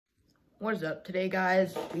What is up today,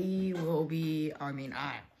 guys? I will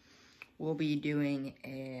be doing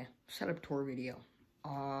a setup tour video.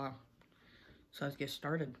 So let's get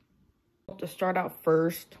started. To start out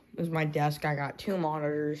first is my desk. I got 2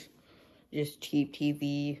 monitors, just cheap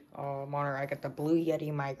TV monitor. I got the Blue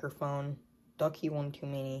Yeti microphone, Ducky 1.2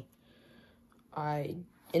 Mini.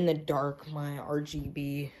 In the dark, my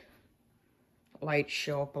RGB lights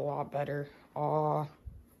show up a lot better. Got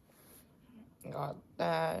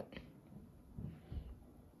that.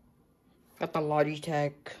 Got the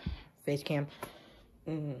Logitech Facecam.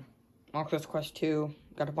 Oculus Quest 2.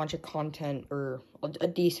 Got a bunch of content, or a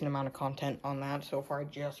decent amount of content on that so far. I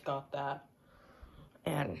just got that.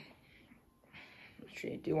 And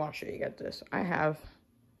actually, I do want to show you guys this. I have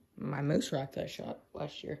my moose rack that I shot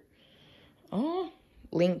last year.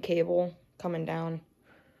 Link cable coming down.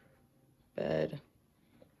 Bed.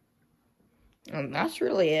 And that's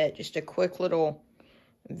really it. Just a quick little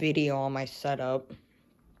video on my setup.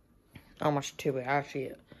 Not much to it,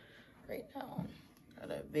 actually. Right now,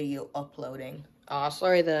 got a video uploading.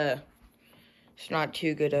 Sorry, it's not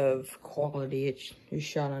too good of quality. It's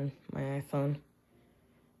shot on my iPhone.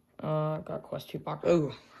 Got Quest 2 box.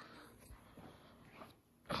 Oh,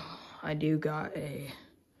 I do got a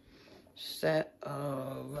set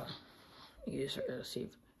of. Let's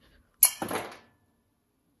see.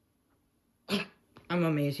 I'm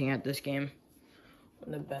amazing at this game.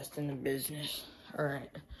 I'm the best in the business. All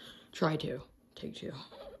right. Try 2. Take 2.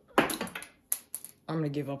 I'm gonna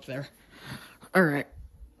give up there. Alright.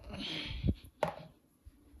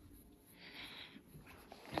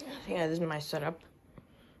 Yeah, this is my setup.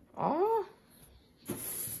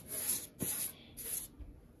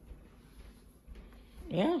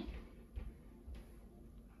 Yeah.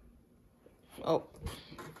 Oh.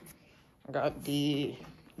 I got the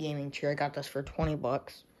gaming chair. I got this for 20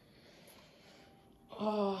 bucks.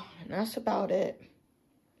 And that's about it.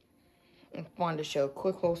 I wanted to show a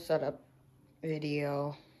quick little setup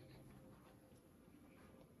video.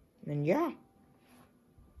 And yeah.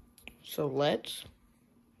 So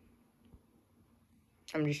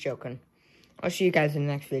I'm just joking. I'll see you guys in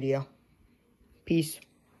the next video. Peace.